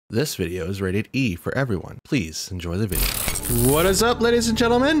This video is rated E for everyone. Please enjoy the video. What is up, ladies and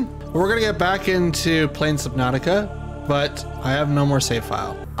gentlemen? We're gonna get back into playing Subnautica, but I have no more save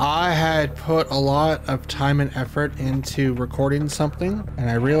file. I had put a lot of time and effort into recording something, and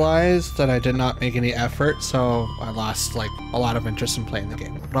I realized that I did not make any effort, so I lost like a lot of interest in playing the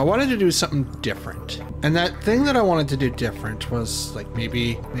game. But I wanted to do something different. And that thing that I wanted to do different was like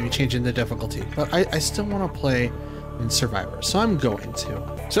maybe changing the difficulty. But I still want to play in Survivor, so I'm going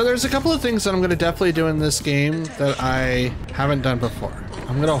to. So there's a couple of things that I'm going to definitely do in this game that I haven't done before.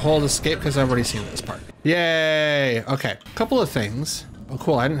 I'm going to hold escape because I've already seen this part. Yay! Okay, a couple of things. Oh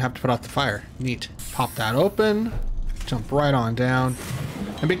cool, I didn't have to put out the fire. Neat. Pop that open, jump right on down.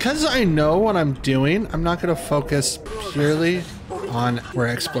 And because I know what I'm doing, I'm not going to focus purely on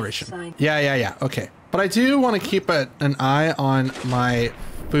exploration. Yeah, okay. But I do want to keep an eye on my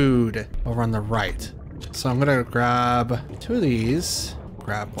food over on the right. So I'm gonna grab two of these,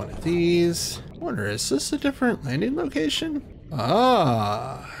 grab one of these. I wonder, is this a different landing location?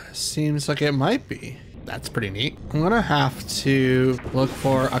 Ah, seems like it might be. That's pretty neat. I'm gonna have to look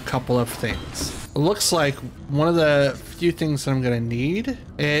for a couple of things. It looks like one of the few things that I'm gonna need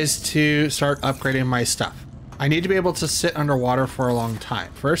is to start upgrading my stuff. I need to be able to sit underwater for a long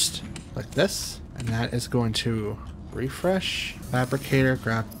time. First, like this, and that is going to refresh. Fabricator,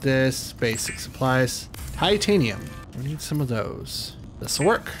 grab this, basic supplies. Titanium, we need some of those. This will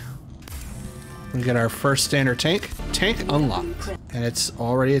work. We get our first standard tank. Tank unlocked, and it's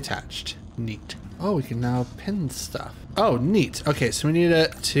already attached. Neat. Oh, we can now pin stuff. Oh, neat. Okay, so we need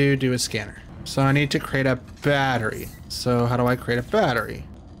to do a scanner. So I need to create a battery. So how do I create a battery?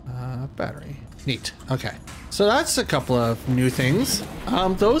 Battery. Neat. Okay. So that's a couple of new things.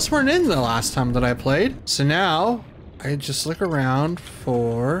 Those weren't in the last time that I played. So now I just look around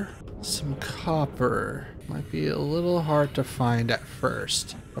for some copper. Might be a little hard to find at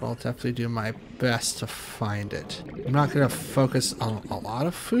first, but I'll definitely do my best to find it. I'm not gonna focus on a lot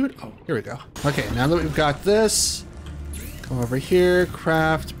of food. Oh, here we go. Okay, now that we've got this, come over here,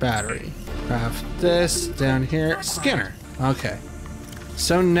 craft battery. Craft this down here, scanner. Okay.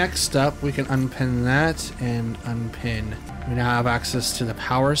 So next up, we can unpin that and unpin. We now have access to the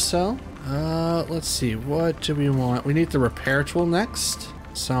power cell. Let's see, what do we want? We need the repair tool next.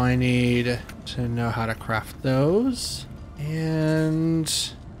 So I need to know how to craft those. And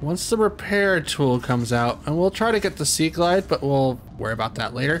once the repair tool comes out, and we'll try to get the sea glide, but we'll worry about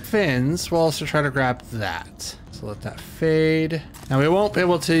that later. Fins, we'll also try to grab that. So let that fade. Now we won't be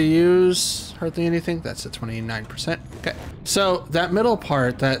able to use hardly anything. That's at 29%. Okay. So that middle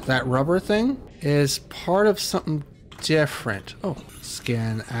part, that rubber thing, is part of something different. Oh,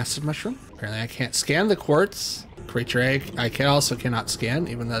 scan acid mushroom. Apparently I can't scan the quartz. Creature egg, I also cannot scan,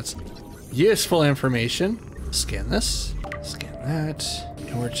 even though that's useful information. Scan this, scan that,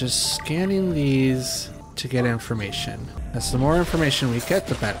 and we're just scanning these to get information. As the more information we get,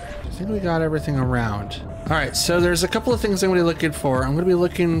 the better. I think we got everything around. All right, so there's a couple of things I'm gonna be looking for. I'm gonna be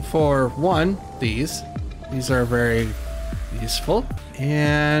looking for one, these. These are very useful.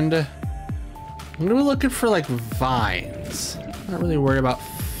 And I'm gonna be looking for like vines. I'm not really worried about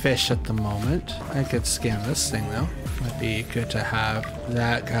fish at the moment. I could scan this thing though. Might be good to have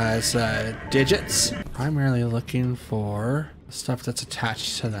that guy's digits. Primarily looking for stuff that's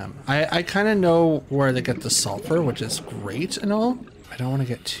attached to them. I kind of know where they get the sulfur, which is great and all. I don't want to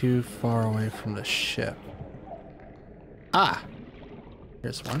get too far away from the ship. Ah,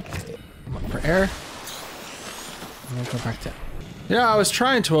 here's one. I'm up for air. And we'll go back down. Yeah, I was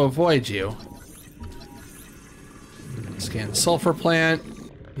trying to avoid you. Scan sulfur plant.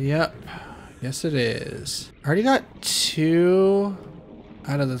 Yep, yes it is. I already got 2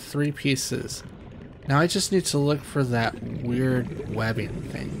 out of the 3 pieces. Now I just need to look for that weird webbing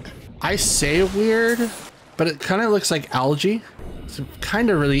thing. I say weird, but it kind of looks like algae. It's kind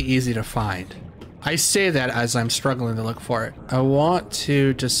of really easy to find. I say that as I'm struggling to look for it. I want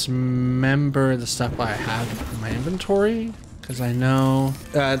to dismember the stuff I have in my inventory, because I know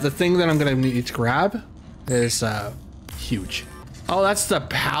the thing that I'm gonna need to grab is huge. Oh, that's the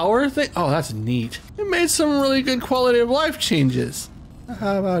power thing? Oh, that's neat. It made some really good quality of life changes.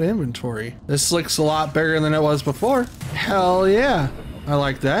 How about inventory? This looks a lot bigger than it was before. Hell yeah. I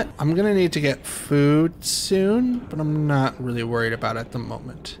like that. I'm gonna need to get food soon, but I'm not really worried about it at the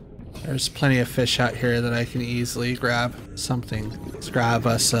moment. There's plenty of fish out here that I can easily grab something. Let's grab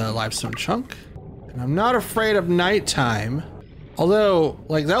us a limestone chunk. And I'm not afraid of nighttime. Although,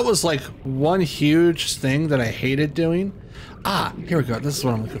 like, that was like one huge thing that I hated doing. Ah, here we go. This is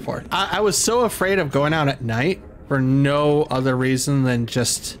what I'm looking for. I was so afraid of going out at night for no other reason than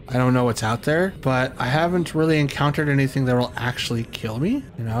just, I don't know what's out there, but I haven't really encountered anything that will actually kill me,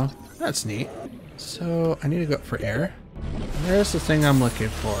 you know? That's neat. So I need to go up for air. And there's the thing I'm looking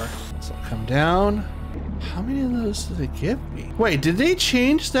for. So I'll come down. How many of those did they give me? Wait, did they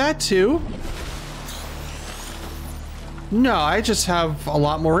change that too? No, I just have a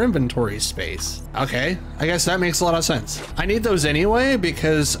lot more inventory space. Okay, I guess that makes a lot of sense. I need those anyway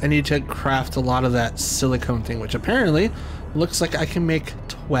because I need to craft a lot of that silicone thing, which apparently looks like I can make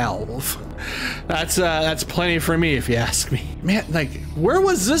 12. That's plenty for me if you ask me. Man, like, where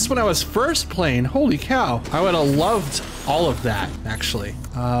was this when I was first playing? Holy cow. I would have loved all of that, actually.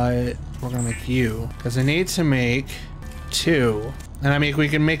 We're gonna make you, because I need to make 2. And I mean, we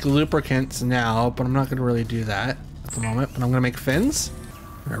can make lubricants now, but I'm not gonna really do that at the moment, but I'm gonna make fins.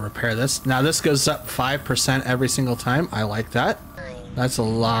 I'm gonna repair this. Now this goes up 5% every single time. I like that. That's a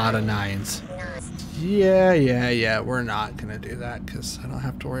lot of 9s. Yeah, we're not gonna do that because I don't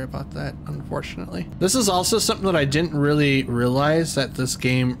have to worry about that, unfortunately. This is also something that I didn't really realize, that this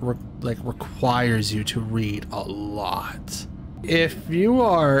game requires you to read a lot. If you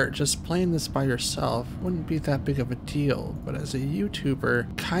are just playing this by yourself, it wouldn't be that big of a deal, but as a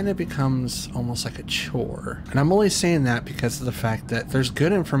YouTuber, kind of becomes almost like a chore. And I'm only saying that because of the fact that there's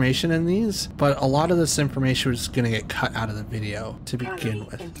good information in these, but a lot of this information is going to get cut out of the video to begin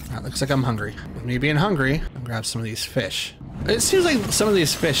with. That looks like I'm hungry. With me being hungry, I'll grab some of these fish. It seems like some of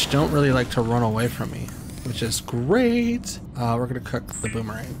these fish don't really like to run away from me, which is great. We're going to cook the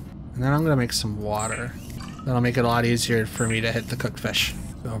boomerang, and then I'm going to make some water. That'll make it a lot easier for me to hit the cooked fish.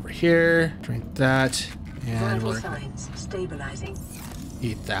 Go over here, drink that, and we're gonna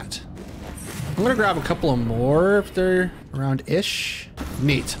eat that. I'm gonna grab a couple of more if they're around-ish.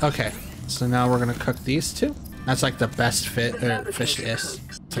 Neat, okay. So now we're gonna cook these 2. That's like the best fish is.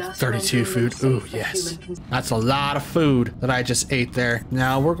 It's like 32 food. Ooh, yes. That's a lot of food that I just ate there.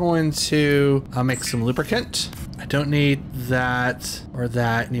 Now we're going to make some lubricant. I don't need that or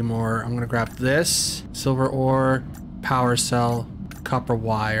that anymore. I'm gonna grab this, silver ore, power cell, copper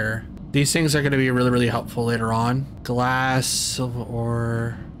wire. These things are gonna be really, really helpful later on. Glass, silver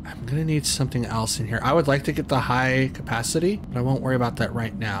ore. I'm gonna need something else in here. I would like to get the high capacity, but I won't worry about that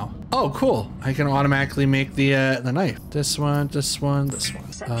right now. Oh, cool. I can automatically make the knife. This one, this one, this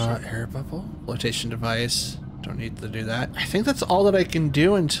one. Air bubble, flotation device. Don't need to do that. I think that's all that I can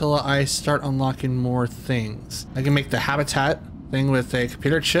do until I start unlocking more things. I can make the habitat thing with a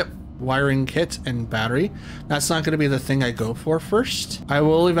computer chip, wiring kit, and battery. That's not going to be the thing I go for first. I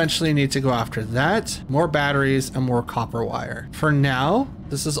will eventually need to go after that, more batteries, and more copper wire. For now,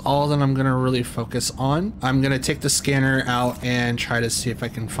 this is all that I'm going to really focus on. I'm going to take the scanner out and try to see if I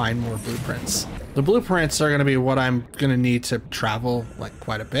can find more blueprints. The blueprints are going to be what I'm going to need to travel like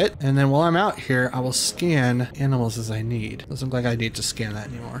quite a bit. And then while I'm out here, I will scan animals as I need. Doesn't look like I need to scan that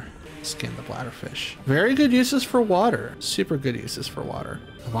anymore. Scan the bladderfish. Very good uses for water. Super good uses for water.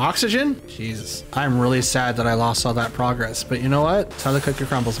 Of oxygen? Jesus. I'm really sad that I lost all that progress, but you know what? It's how the cookie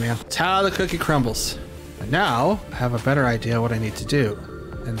crumbles, man. It's how the cookie crumbles. And now I have a better idea what I need to do.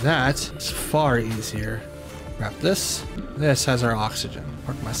 And that is far easier. Grab this. This has our oxygen.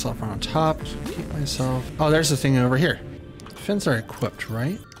 Park myself on top. Keep myself. Oh, there's the thing over here. Fins are equipped,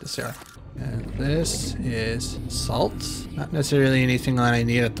 right? Yes, they are. And this is salt. Not necessarily anything that I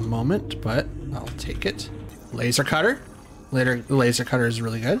need at the moment, but I'll take it. Laser cutter. The laser cutter is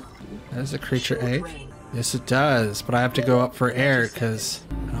really good. There's a creature egg. Yes, it does, but I have to go up for air because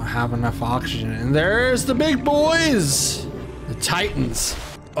I don't have enough oxygen. And there's the big boys! The Titans.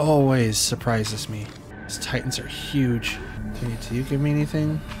 Always surprises me. These Titans are huge. Do you give me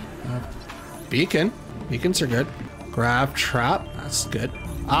anything? Beacon. Beacons are good. Grab trap. That's good.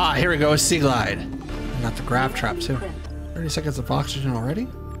 Ah, here we go. Sea glide. I got the grab trap too. 30 seconds of oxygen already?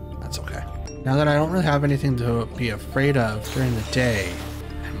 That's okay. Now that I don't really have anything to be afraid of during the day,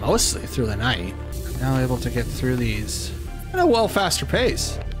 and mostly through the night, I'm now able to get through these at a well faster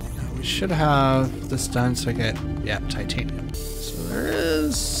pace. Now we should have this done so I get, yeah, titanium. So there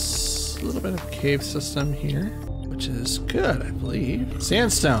is a little bit of cave system here, which is good, I believe.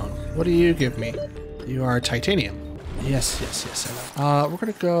 Sandstone. What do you give me? You are titanium. Yes, I know. We're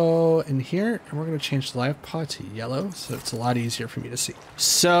gonna go in here and we're gonna change the live pod to yellow so it's a lot easier for me to see.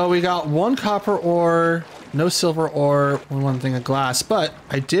 So we got 1 copper ore, no silver ore, one thing of glass, but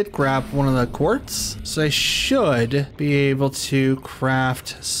I did grab one of the quartz, so I should be able to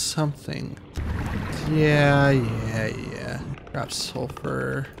craft something. Yeah. Grab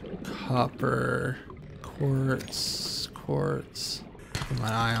sulfur, copper, quartz. Keep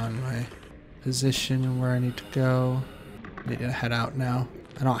my eye on my position and where I need to go. I need to head out now.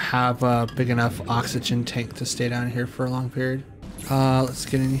 I don't have a big enough oxygen tank to stay down here for a long period. Let's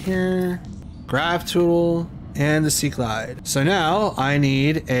get in here. Grav tool and the Sea Glide. So now I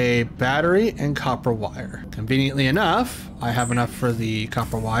need a battery and copper wire. Conveniently enough, I have enough for the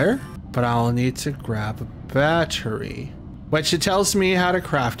copper wire, but I'll need to grab a battery, which it tells me how to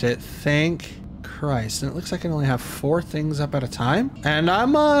craft it. Thank Christ. And it looks like I can only have 4 things up at a time. And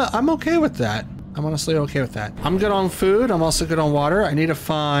I'm okay with that. I'm honestly okay with that. I'm good on food. I'm also good on water. I need to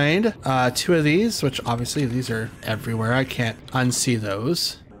find 2 of these, which obviously these are everywhere. I can't unsee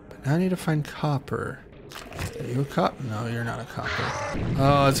those. But now I need to find copper. Are you a copper? No, you're not a copper.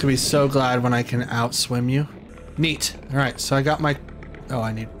 Oh, it's gonna be so glad when I can outswim you. Neat. All right, so I got my... Oh,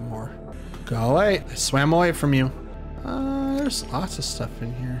 I need more. Go away. I swam away from you. There's lots of stuff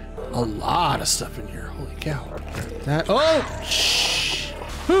in here. A lot of stuff in here. Holy cow. That... Oh! Shh.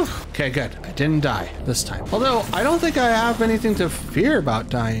 Whew. Okay, good. I didn't die this time. Although, I don't think I have anything to fear about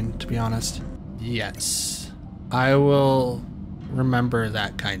dying, to be honest. Yes. I will remember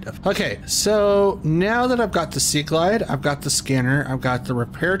that kind of. Okay, so now that I've got the Sea Glide, I've got the scanner, I've got the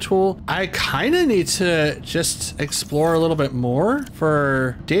repair tool, I kind of need to just explore a little bit more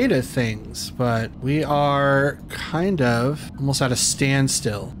for data things, but we are kind of almost at a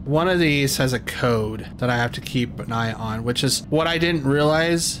standstill. One of these has a code that I have to keep an eye on, which is what I didn't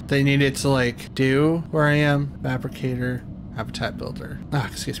realize they needed to like do where I am. Fabricator, habitat builder.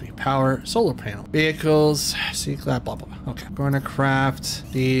 Excuse me. Power, solar panel, vehicles, sea glad, blah, blah, blah. Okay. I'm going to craft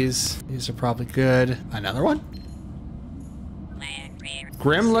these. These are probably good. Another one?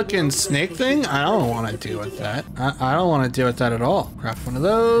 Grim looking snake thing? I don't want to deal with that. I don't want to deal with that at all. Craft one of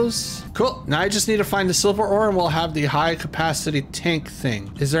those. Cool. Now I just need to find the silver ore and we'll have the high capacity tank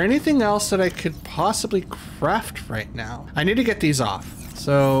thing. Is there anything else that I could possibly craft right now? I need to get these off.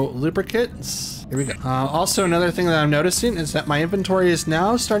 So lubricants, here we go. Also another thing that I'm noticing is that my inventory is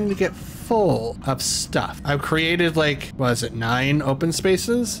now starting to get full of stuff. I've created like, what is it, 9 open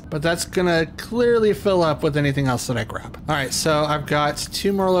spaces, but that's gonna clearly fill up with anything else that I grab. All right, so I've got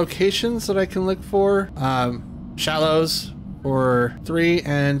 2 more locations that I can look for. Shallows for 3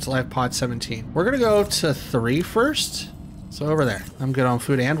 and life pod 17. We're gonna go to 3 first. So over there, I'm good on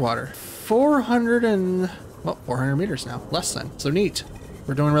food and water. 400 meters now, less than, so neat.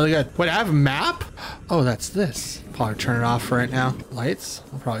 We're doing really good. Wait, I have a map? Oh, that's this. Probably turn it off right now. Lights?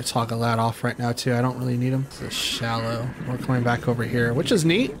 I'll probably toggle that off right now too. I don't really need them. It's shallow. We're coming back over here, which is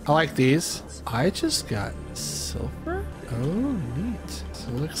neat. I like these. I just got silver. Oh, neat. So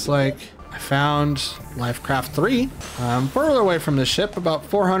it looks like I found Lifecraft 3. I'm further away from the ship, about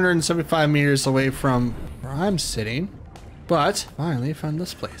 475 meters away from where I'm sitting. But finally found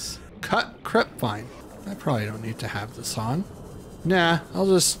this place. Cut crypt vine. I probably don't need to have this on. Nah, I'll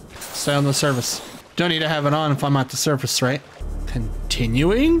just stay on the surface. Don't need to have it on if I'm at the surface, right?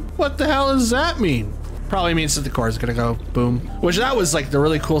 Continuing? What the hell does that mean? Probably means that the core is gonna go boom. Which that was like the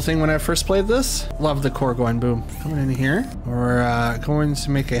really cool thing when I first played this. Love the core going boom. Coming in here, we're going to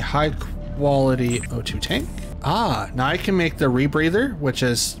make a high quality O2 tank. Now I can make the rebreather, which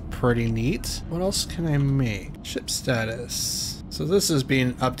is pretty neat. What else can I make? Ship status. So this is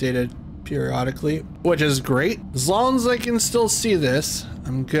being updated periodically, which is great. As long as I can still see this,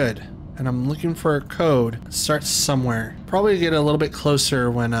 I'm good. And I'm looking for a code. It starts somewhere. Probably get a little bit closer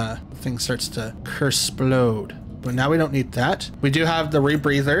when the thing starts to explode. But now we don't need that. We do have the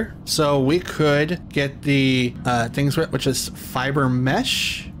rebreather, so we could get the things which is fiber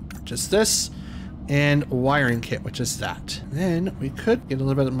mesh, which is this, and wiring kit, which is that. Then we could get a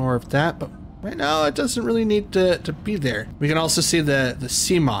little bit more of that, but right now, it doesn't really need to be there. We can also see the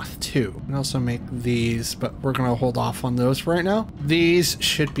sea moth too. We can also make these, but we're gonna hold off on those for right now. These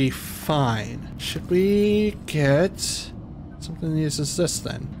should be fine. Should we get something that uses this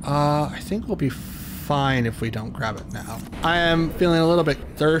then? I think we'll be fine if we don't grab it now. I am feeling a little bit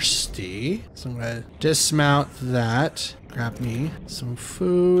thirsty, so I'm gonna dismount that. Grab me some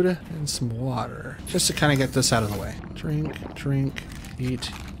food and some water, just to kind of get this out of the way. Drink, drink,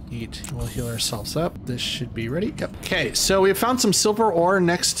 eat. We'll heal ourselves up. This should be ready. Yep. Okay, so we found some silver ore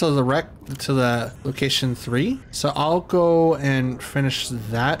next to the location 3. So I'll go and finish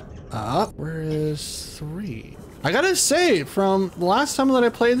that up. Where is 3? I gotta say, from the last time that I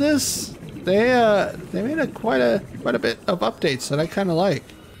played this, they made quite a bit of updates that I kind of like.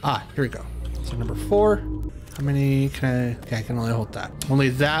 Here we go. So number 4. How many can I? Okay, I can only hold that.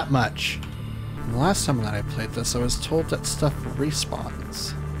 Only that much. And the last time that I played this, I was told that stuff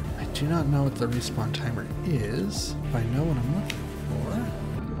respawns. I do not know what the respawn timer is, but I know what I'm looking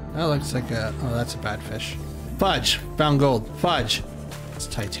for. That looks like oh, that's a bad fish. Fudge, found gold, fudge. It's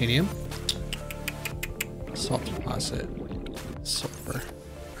titanium. Salt deposit, silver.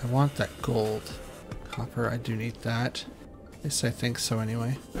 I want that gold. Copper, I do need that. At least I think so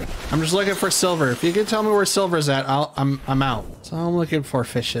anyway. I'm just looking for silver. If you can tell me where silver's at, I'm out. So I'm looking for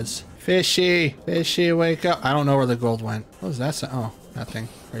fishes. Fishy, fishy, wake up. I don't know where the gold went. What was that? Oh, nothing.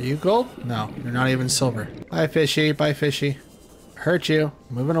 Are you gold? No, you're not even silver. Bye, fishy. Bye, fishy. Hurt you.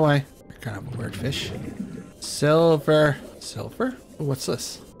 Moving away. You're kind of a weird fish. Silver. Silver? Ooh, what's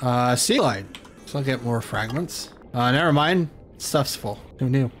this? Sea glide. So I'll get more fragments. Never mind. Stuff's full. Who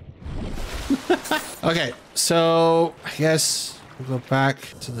knew? Okay, so I guess we'll go back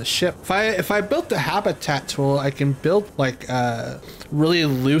to the ship. If I built the habitat tool, I can build like a really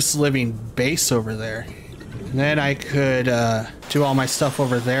loose living base over there. And then I could do all my stuff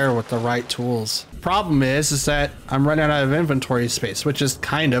over there with the right tools. Problem is that I'm running out of inventory space, which is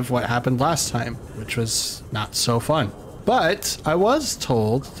kind of what happened last time, which was not so fun. But I was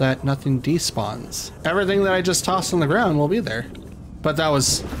told that nothing despawns. Everything that I just tossed on the ground will be there. But that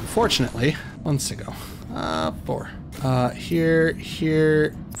was, fortunately, months ago. 4.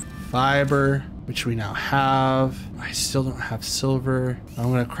 Here, fiber, which we now have. I still don't have silver. I'm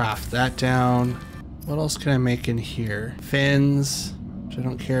gonna craft that down. What else can I make in here? Fins, which I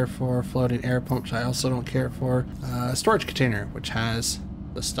don't care for. Floating air pump, which I also don't care for. Storage container, which has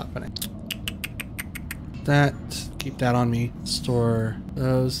the stuff in it. That, keep that on me. Store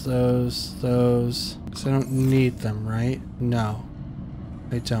those. Because I don't need them, right? No,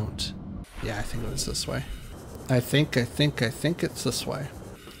 I don't. Yeah, I think it was this way. I think it's this way.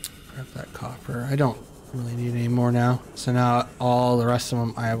 Grab that copper. I don't really need any more now. So now all the rest of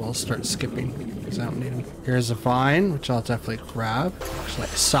them I will start skipping because I don't need them. Here's a vine, which I'll definitely grab. Actually,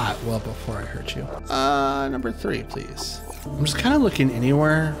 I saw it well before I hurt you. Number 3, please. I'm just kind of looking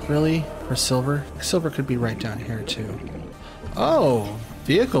anywhere, really, for silver. Silver could be right down here, too. Oh,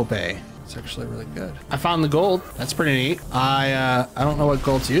 vehicle bay. It's actually really good. I found the gold. That's pretty neat. I don't know what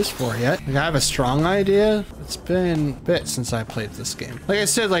gold's used for yet. Like, I have a strong idea. It's been a bit since I played this game. Like I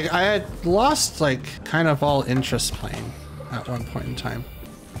said, like, I had lost, like, kind of all interest playing at one point in time.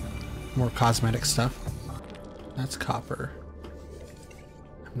 More cosmetic stuff. That's copper.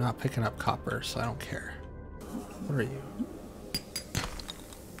 I'm not picking up copper, so I don't care. What are you?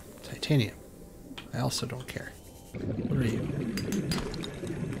 Titanium. I also don't care. What are you?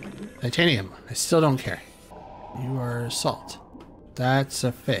 Titanium. I still don't care. You are salt. That's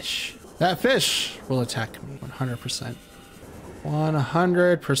a fish. That fish will attack me 100%.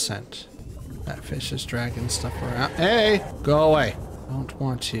 100%. That fish is dragging stuff around. Hey, go away. Don't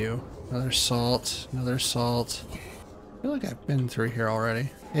want you. Another salt. Another salt. I feel like I've been through here already.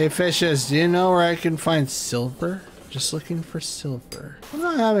 Hey fishes, do you know where I can find silver? Just looking for silver. I'm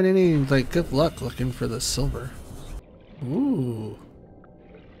not having any like good luck looking for the silver. Ooh.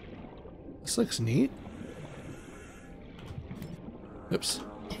 This looks neat. Oops.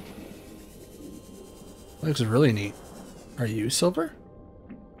 Looks really neat. Are you silver?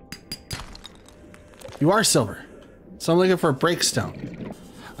 You are silver. So I'm looking for a breakstone.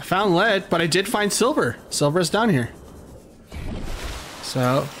 I found lead, but I did find silver. Silver is down here.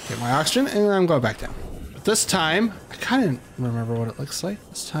 So, get my oxygen, and then I'm going back down. But this time, I kind of remember what it looks like.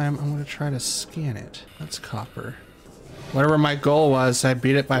 This time, I'm going to try to scan it. That's copper. Whatever my goal was, I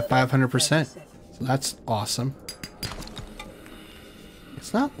beat it by 500%. So that's awesome.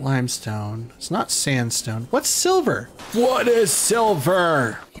 It's not limestone. It's not sandstone. What's silver? What is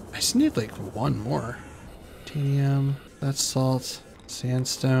silver? I just need like one more. Titanium. That's salt.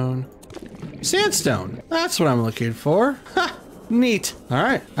 Sandstone. Sandstone. That's what I'm looking for. Ha! Neat. All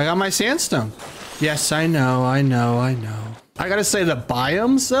right. I got my sandstone. Yes, I know. I gotta say the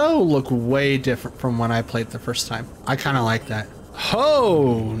biomes though look way different from when I played the first time. I kind of like that.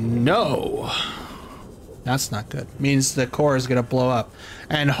 Oh no. That's not good. Means the core is gonna blow up.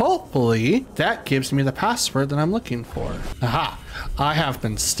 And hopefully that gives me the password that I'm looking for. Aha. I have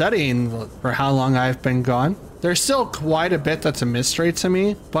been studying for how long I've been gone. There's still quite a bit that's a mystery to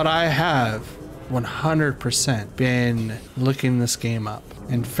me, but I have 100% been looking this game up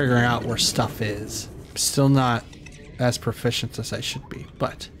and figuring out where stuff is. I'm still not as proficient as I should be,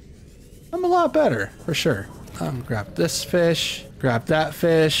 but I'm a lot better for sure. Grab this fish, grab that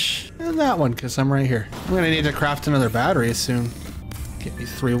fish, and that one because I'm right here. I'm gonna need to craft another battery soon. Get me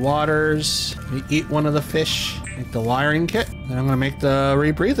 3 waters. Let me eat one of the fish, make the wiring kit, then I'm gonna make the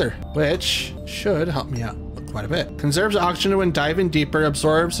rebreather, which should help me out quite a bit. Conserves oxygen when diving deeper,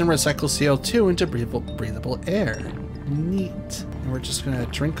 absorbs and recycles CO2 into breathable air. Neat. And we're just gonna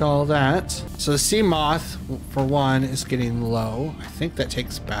drink all that. So the sea moth, for one, is getting low. I think that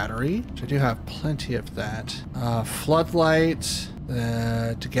takes battery, which I do have plenty of that. Floodlight,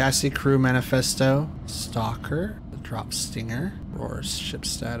 the Degassi Crew Manifesto, Stalker, the Drop Stinger. Or ship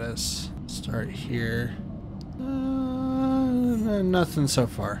status. Start here. Nothing so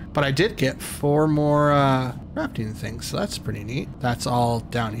far. But I did get 4 more crafting things, so that's pretty neat. That's all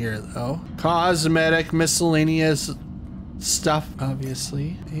down here, though. Cosmetic, miscellaneous stuff,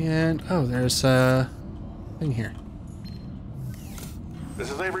 obviously. And, oh, there's a thing here. This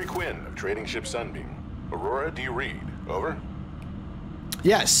is Avery Quinn of Trading Ship Sunbeam. Aurora, do you read? Over?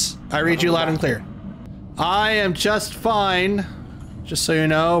 Yes, I read you loud and clear. I am just fine, just so you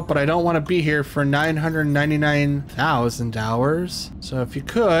know, but I don't want to be here for 999,000 hours. So if you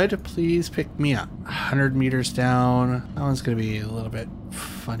could, please pick me up. 100 meters down. That one's going to be a little bit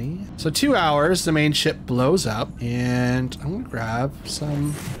funny. So 2 hours, the main ship blows up, and I'm going to grab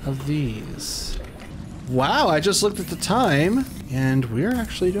some of these. Wow, I just looked at the time, and we're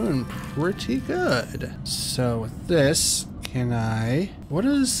actually doing pretty good. So with this, can I... What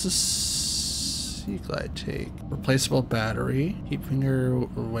does the Sea Glide take? Replaceable battery. Keep finger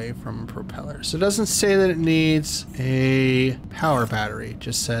away from propeller. So it doesn't say that it needs a power battery. It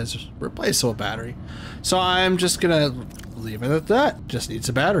just says replaceable battery. So I'm just gonna leave it at that. Just needs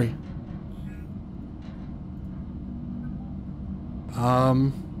a battery.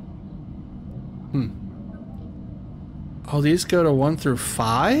 Oh, these go to 1 through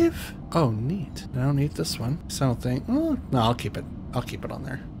 5? Oh, neat. I don't need this one. So I don't think... Oh, no, I'll keep it. I'll keep it on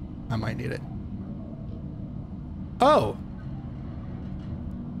there. I might need it. Oh.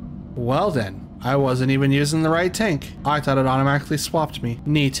 Well then. I wasn't even using the right tank. I thought it automatically swapped me.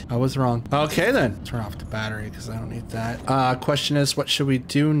 Neat. I was wrong. Okay then. Turn off the battery because I don't need that. Question is, what should we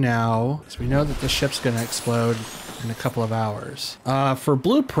do now? Because we know that the ship's going to explode in a couple of hours. For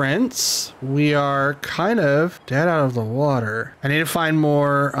blueprints, we are kind of dead out of the water. I need to find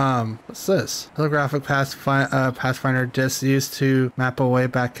more, what's this? Holographic Pathfinder disc used to map a way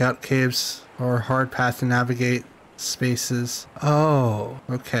back out caves or hard path to navigate spaces. Oh,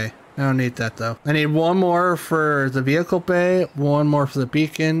 okay. I don't need that though. I need 1 more for the vehicle bay, 1 more for the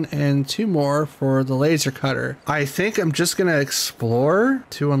beacon, and 2 more for the laser cutter. I think I'm just gonna explore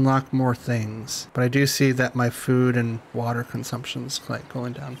to unlock more things. But I do see that my food and water consumption's like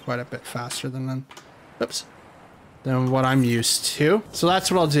going down quite a bit faster than what I'm used to. So that's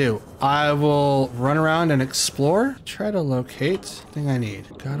what I'll do. I will run around and explore, try to locate the thing I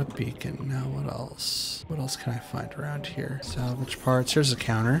need. Got a beacon. Now what else? What else can I find around here? Salvage parts. Here's a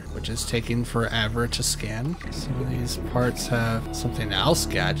counter, which is taking forever to scan. Some of these parts have something else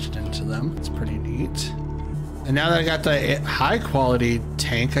gadgeted into them. It's pretty neat. And now that I got the high quality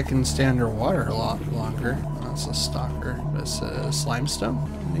tank, I can stay underwater a lot longer. That's a stalker. This is limestone.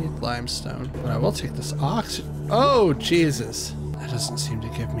 I need limestone, but I will take this oxygen. Oh, Jesus. That doesn't seem to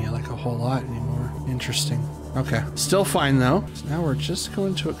give me like a whole lot anymore. Interesting. Okay. Still fine though. So now we're just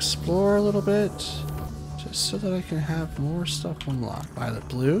going to explore a little bit. Just so that I can have more stuff unlocked. Violet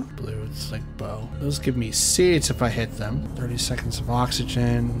blue. Blue, it's like bow. Those give me seeds if I hit them. 30 seconds of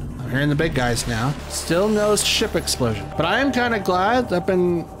oxygen. I'm hearing the big guys now. Still no ship explosion. But I am kind of glad I've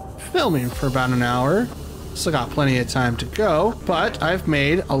been filming for about an hour. Still got plenty of time to go, but I've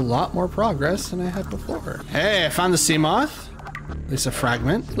made a lot more progress than I had before. Hey, I found the sea moth. At least a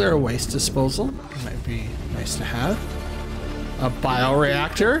fragment. Clear waste disposal. Might be nice to have. A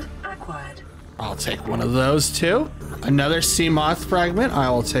bioreactor. Acquired. I'll take one of those too. Another sea moth fragment. I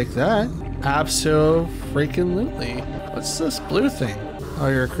will take that. Abso-freaking-lutely. What's this blue thing? Oh,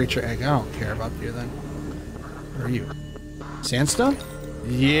 you're a creature egg. I don't care about you then. Where are you? Sandstone?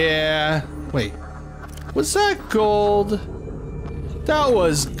 Yeah. Wait. Was that gold? That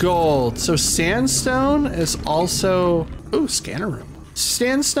was gold. So sandstone is also... Ooh, scanner room.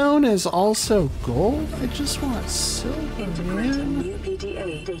 Sandstone is also gold? I just want silver, man. New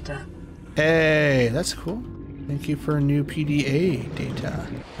PDA data. Hey, that's cool. Thank you for new PDA data.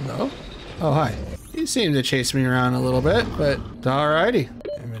 Hello? Oh, hi. You seem to chase me around a little bit, but alrighty.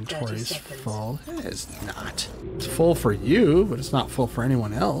 Inventory's full. It's not. It's full for you, but it's not full for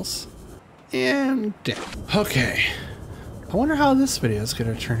anyone else. And down. Okay. I wonder how this video is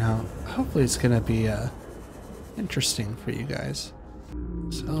going to turn out. Hopefully it's going to be interesting for you guys.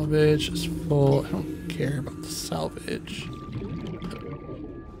 Salvage is full. I don't care about the salvage.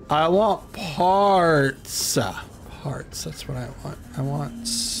 I want parts. Parts. That's what I want. I want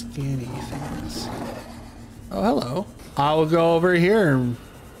skinny things. Oh, hello. I will go over here,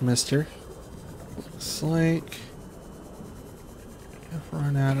 mister. Looks like I've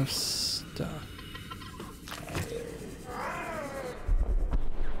run out of stuff.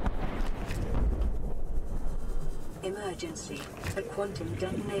 Emergency. A quantum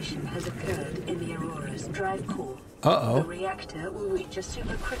detonation has occurred in the Aurora's drive core. Uh-oh. The reactor will reach a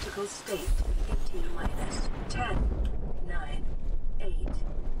supercritical state in T minus 10, 9, 8,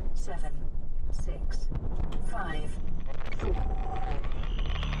 7, 6, 5, 4,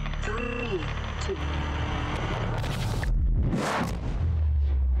 3, 2.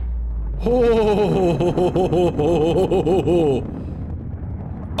 Oh,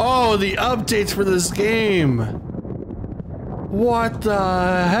 oh, the updates for this game. What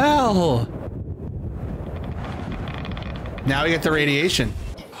the hell? Now we get the radiation.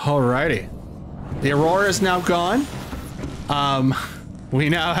 Alrighty. The Aurora is now gone. We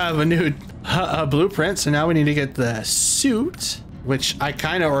now have a new blueprint, so now we need to get the suit, which I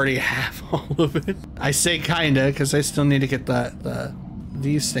kind of already have all of it. I say kinda because I still need to get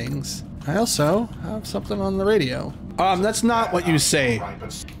these things. I also have something on the radio. That's not what you say.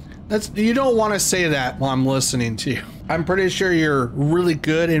 You don't want to say that while I'm listening to you. I'm pretty sure you're really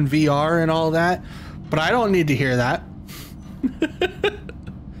good in VR and all that, but I don't need to hear that.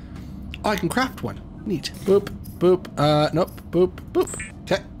 Oh, I can craft one. Neat. Boop, boop, nope, boop, boop.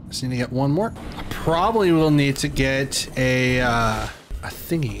 Okay, just need to get one more. I probably will need to get a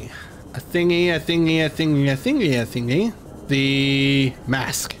thingy. A thingy. The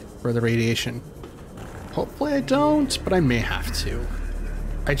mask for the radiation. Hopefully I don't, but I may have to.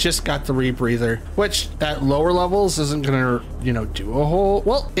 I just got the rebreather, which at lower levels isn't gonna, you know, do a whole...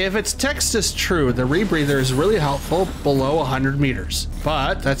 Well, if its text is true, the rebreather is really helpful below 100 meters.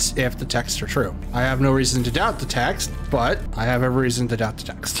 But that's if the texts are true. I have no reason to doubt the text, but I have every reason to doubt the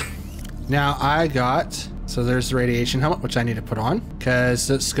text. Now I got... So there's the radiation helmet, which I need to put on because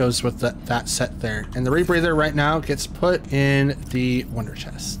this goes with that set there. And the rebreather right now gets put in the wonder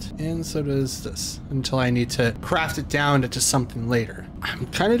chest. And so does this until I need to craft it down into something later. I'm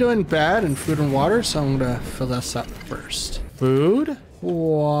kind of doing bad in food and water, so I'm gonna fill this up first. Food,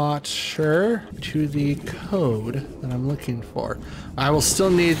 water to the code that I'm looking for. I will still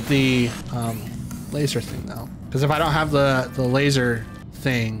need the laser thing though, because if I don't have the laser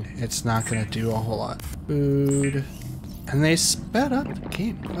thing, it's not gonna do a whole lot. Food, and they sped up the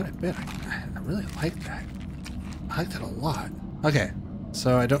game quite a bit. I really like that. I like that a lot. Okay,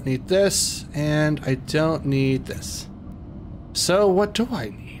 so I don't need this, and I don't need this. So what do I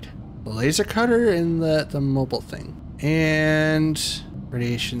need? The laser cutter and the mobile thing, and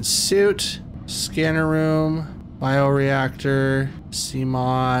radiation suit, scanner room, bioreactor,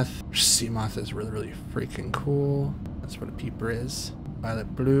 Seamoth. Seamoth is really freaking cool. That's what a peeper is.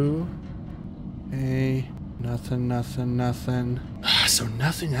 Violet blue. Hey, nothing. So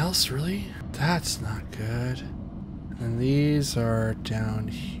nothing else really? That's not good. And these are down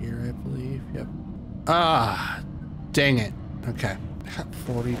here, I believe. Yep. Ah, dang it. Okay. I got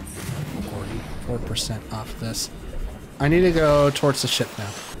 44% off this. I need to go towards the ship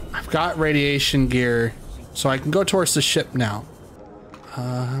now. I've got radiation gear, so I can go towards the ship now.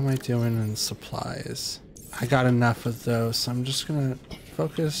 How am I doing in supplies? I got enough of those, so I'm just gonna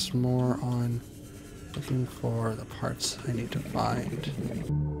focus more on looking for the parts I need to find.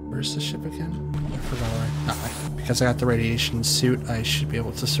 Where's the ship again? I forgot already. Because I got the radiation suit, I should be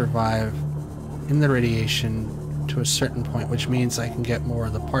able to survive in the radiation to a certain point, which means I can get more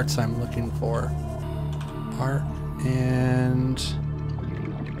of the parts I'm looking for. Part and...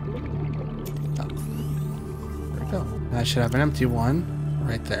 Oh. There we go. And I should have an empty one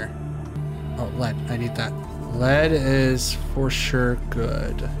right there. Oh, lead. I need that. Lead is for sure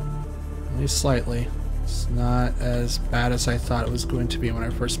good. Only slightly. It's not as bad as I thought it was going to be when I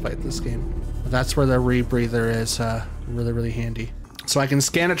first played this game. But that's where the rebreather is really handy. So I can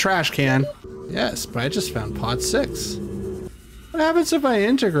scan a trash can. Yes, but I just found pod 6. What happens if I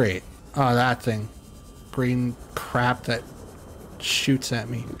integrate? Oh, that thing. Green crap that shoots at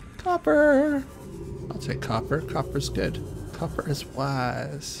me. Copper! I'll take copper. Copper's good. Copper is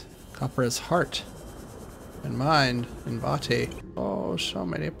wise. Copper is heart. And mind. And body. Oh, so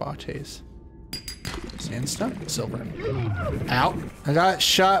many bodies. Sandstone? Silver. Ow. I got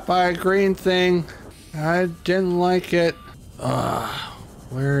shot by a green thing. I didn't like it.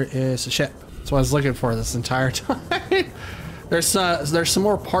 Where is the ship? That's what I was looking for this entire time. There's some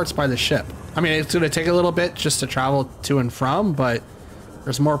more parts by the ship. I mean, it's going to take a little bit just to travel to and from, but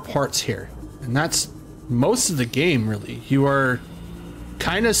there's more parts here. And that's most of the game, really. You are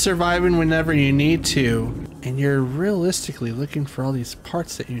kind of surviving whenever you need to, and you're realistically looking for all these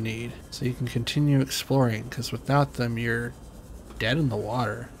parts that you need so you can continue exploring, because without them, you're dead in the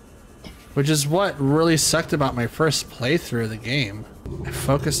water. Which is what really sucked about my first playthrough of the game. I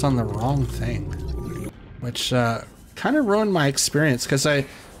focused on the wrong thing, which kind of ruined my experience, because I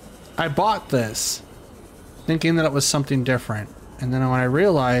bought this thinking that it was something different, And then when I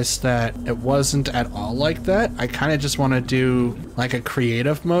realized that it wasn't at all like that, I kind of just want to do like a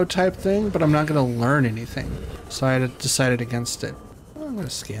creative mode type thing, but I'm not going to learn anything. So I decided against it. Well, I'm going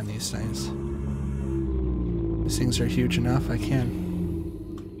to scan these things. These things are huge enough, I can.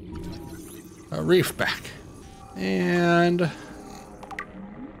 A reef back. And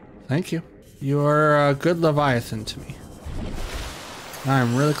thank you. You are a good Leviathan to me.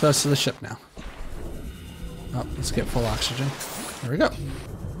 I'm really close to the ship now. Oh, let's get full oxygen. There we go.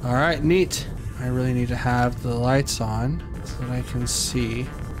 All right, neat. I really need to have the lights on so that I can see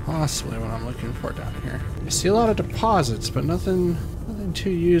possibly what I'm looking for down here. I see a lot of deposits, but nothing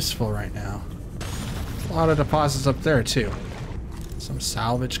too useful right now. A lot of deposits up there too. Some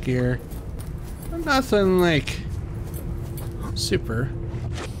salvage gear. But nothing like super.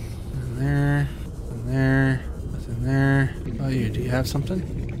 And there, and there, nothing there. Oh, you, do you have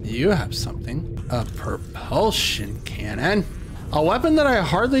something? You have something. A propulsion cannon. A weapon that I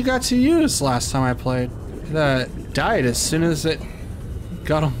hardly got to use last time I played. It died as soon as it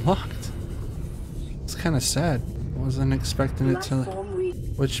got unlocked. It's kind of sad. Wasn't expecting it to.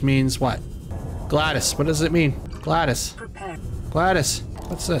 Which means what? Gladys, what does it mean? Gladys. Gladys,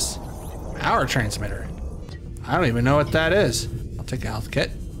 what's this? Power transmitter. I don't even know what that is. I'll take a health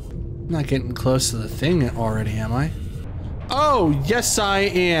kit. I'm not getting close to the thing already, am I? Oh, yes I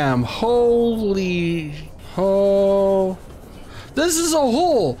am. Holy. Oh. This is a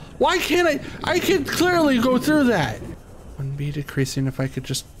hole. Why can't I could clearly go through that. Wouldn't be decreasing if I could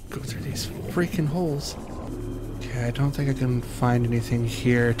just go through these freaking holes. Okay, I don't think I can find anything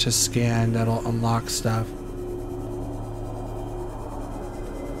here to scan that'll unlock stuff.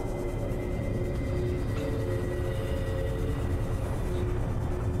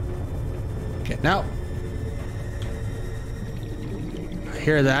 Okay, now. I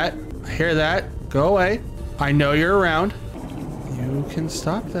hear that. I hear that. Go away. I know you're around. You can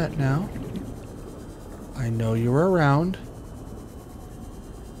stop that now. I know you're around.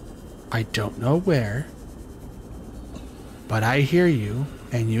 I don't know where. But I hear you,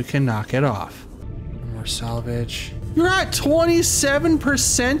 and you can knock it off. More salvage. You're at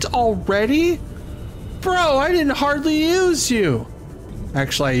 27% already? Bro, I didn't hardly use you.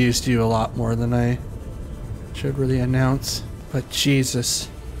 Actually, I used you a lot more than I should really announce. But Jesus.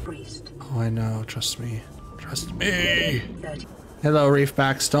 Oh, I know. Trust me. Trust me. Hello,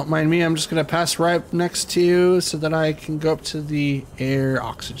 Reefbacks. Don't mind me. I'm just going to pass right next to you so that I can go up to the air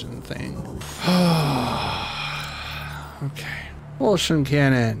oxygen thing. Okay. Propulsion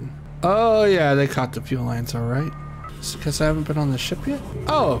cannon. Oh, yeah. They caught the fuel lines all right. Is it because I haven't been on the ship yet?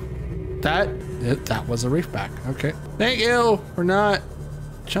 Oh, that was a Reefback. Okay. Thank you for not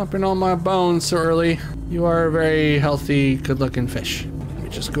jumping on my bones so early. You are a very healthy, good-looking fish. Let me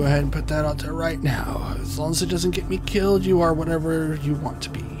just go ahead and put that out there right now. As long as it doesn't get me killed, you are whatever you want to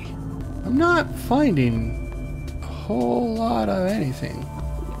be. I'm not finding a whole lot of anything.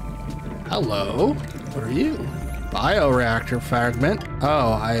 Hello? What are you? Bioreactor fragment.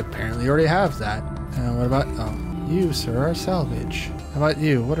 Oh, I apparently already have that. And what about... Oh, you, sir, are salvage. How about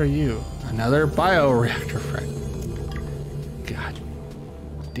you? What are you? Another bioreactor fragment. God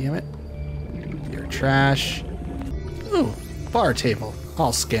damn it. You're trash. Ooh, bar table.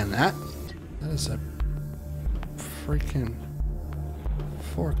 I'll scan that. That is a freaking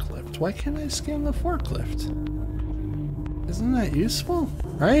forklift. Why can't I scan the forklift? Isn't that useful?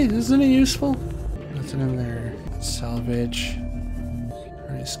 Right? Isn't it useful? Nothing in there. Salvage.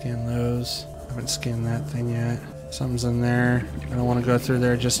 Already scanned those. Haven't scanned that thing yet. Something's in there. I don't want to go through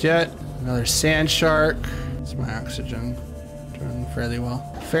there just yet. Another sand shark. It's my oxygen. Doing fairly well.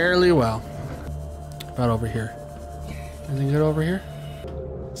 Fairly well. About over here. Anything good over here?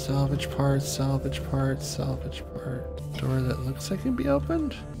 Salvage parts, salvage parts, salvage part. Door that looks like it can be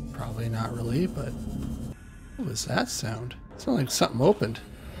opened? Probably not really, but... What was that sound? It sounded like something opened.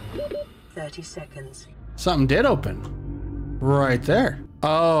 30 seconds. Something did open. Right there.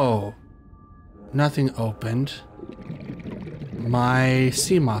 Oh. Nothing opened. My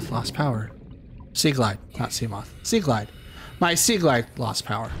sea moth lost power. Sea glide, not sea moth. Sea glide. My sea glide lost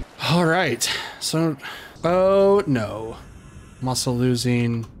power. All right. So, oh no. I'm also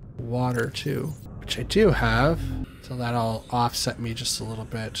losing water too, which I do have. So that'll offset me just a little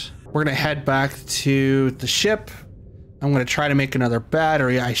bit. We're gonna head back to the ship. I'm gonna try to make another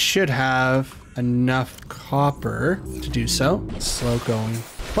battery. I should have enough copper to do so. Slow going.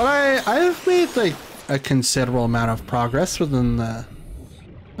 But I've made like a considerable amount of progress within the...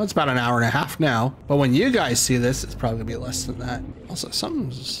 Well, it's about an hour and a half now. But when you guys see this, it's probably gonna be less than that. Also,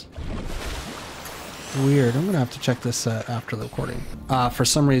 something's weird. I'm gonna have to check this after the recording. For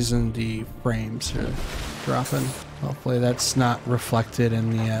some reason, the frames are dropping. Hopefully that's not reflected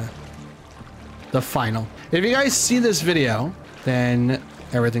in the final. If you guys see this video, then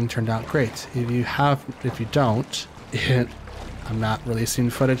everything turned out great. If you don't, I'm not releasing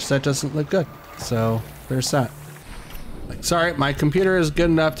footage that doesn't look good. So there's that. Sorry, my computer is good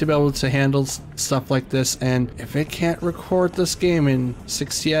enough to be able to handle stuff like this, and if it can't record this game in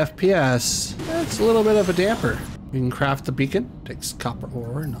 60 FPS, that's a little bit of a damper. We can craft the beacon, takes copper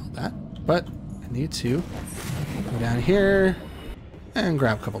ore and all that, but I need to go down here and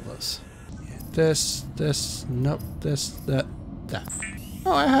grab a couple of those. Nope, that.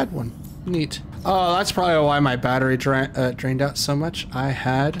 Oh, I had one. Neat. Oh, that's probably why my battery drained out so much. I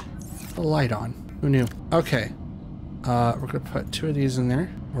had the light on. Who knew? Okay. We're gonna put 2 of these in there.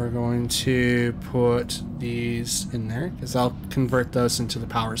 We're going to put these in there because I'll convert those into the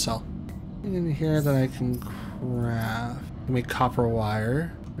power cell. In here that I can craft. Make copper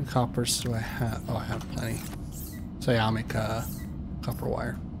wire. How many coppers do I have? Oh, I have plenty. So yeah, I'll make copper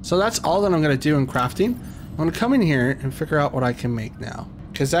wire. So that's all that I'm gonna do in crafting. I'm gonna come in here and figure out what I can make now,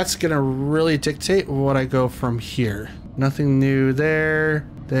 because that's gonna really dictate what I go from here. Nothing new there.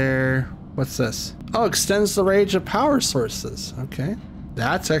 What's this? Oh, extends the range of power sources. Okay,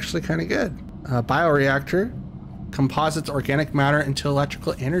 that's actually kind of good. Bioreactor composites organic matter into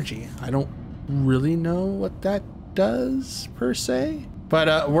electrical energy. I don't really know what that does per se,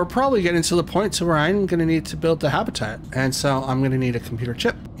 but we're probably getting to the point to where I'm going to need to build the habitat, and so I'm going to need a computer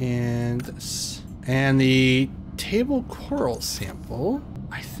chip and this and the table coral sample.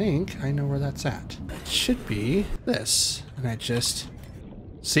 I think I know where that's at. It should be this, and I just.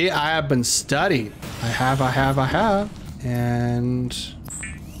 See, I have been studying. I have. And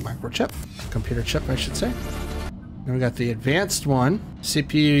microchip, computer chip, I should say. Then we got the advanced one.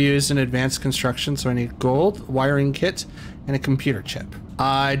 CPU used in advanced construction, so I need gold, wiring kit, and a computer chip.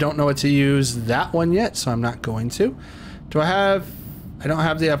 I don't know what to use that one yet, so I'm not going to. I don't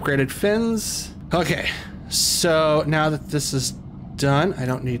have the upgraded fins. Okay, so now that this is done, I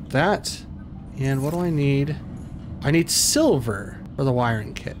don't need that. And what do I need? I need silver for the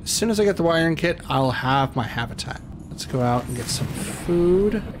wiring kit. As soon as I get the wiring kit, I'll have my habitat. Let's go out and get some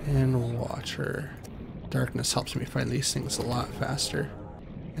food and water. Darkness helps me find these things a lot faster.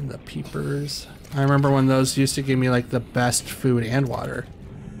 And the peepers. I remember when those used to give me like the best food and water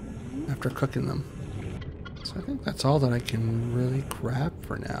after cooking them. So I think that's all that I can really grab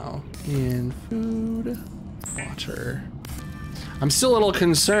for now. And food, water. I'm still a little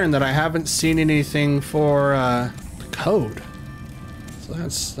concerned that I haven't seen anything for the code. So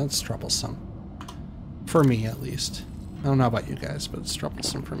that's troublesome. For me, at least. I don't know about you guys, but it's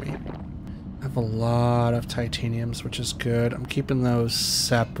troublesome for me. I have a lot of titaniums, which is good. I'm keeping those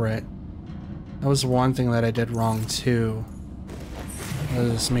separate. That was one thing that I did wrong too. That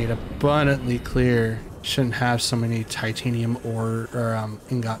is made abundantly clear. Shouldn't have so many titanium ore or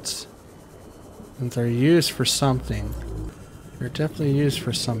ingots. And they're used for something. They're definitely used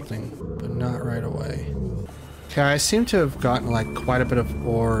for something, but not right away. Okay, I seem to have gotten like quite a bit of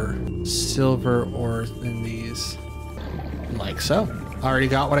ore, silver ore in these. Like so. I already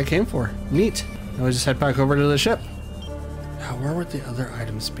got what I came for. Neat. Now we just head back over to the ship. Now where would the other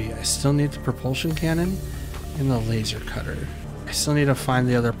items be? I still need the propulsion cannon and the laser cutter. I still need to find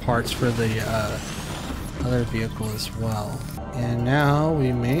the other parts for the other vehicle as well. And now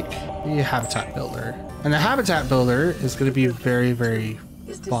we make the habitat builder. And the habitat builder is going to be very, very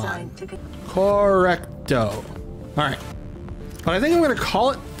fun. Correcto. All right. But I think I'm going to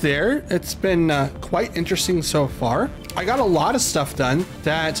call it there. It's been quite interesting so far. I got a lot of stuff done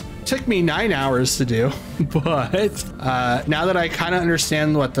that took me 9 hours to do. But now that I kind of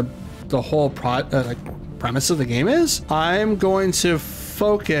understand what the whole premise of the game is, I'm going to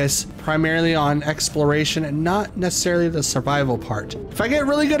focus primarily on exploration and not necessarily the survival part. If I get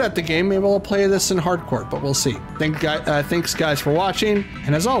really good at the game, maybe I'll play this in hardcore, but we'll see. Thanks guys for watching,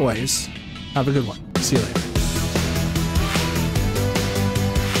 and as always, have a good one. See you later.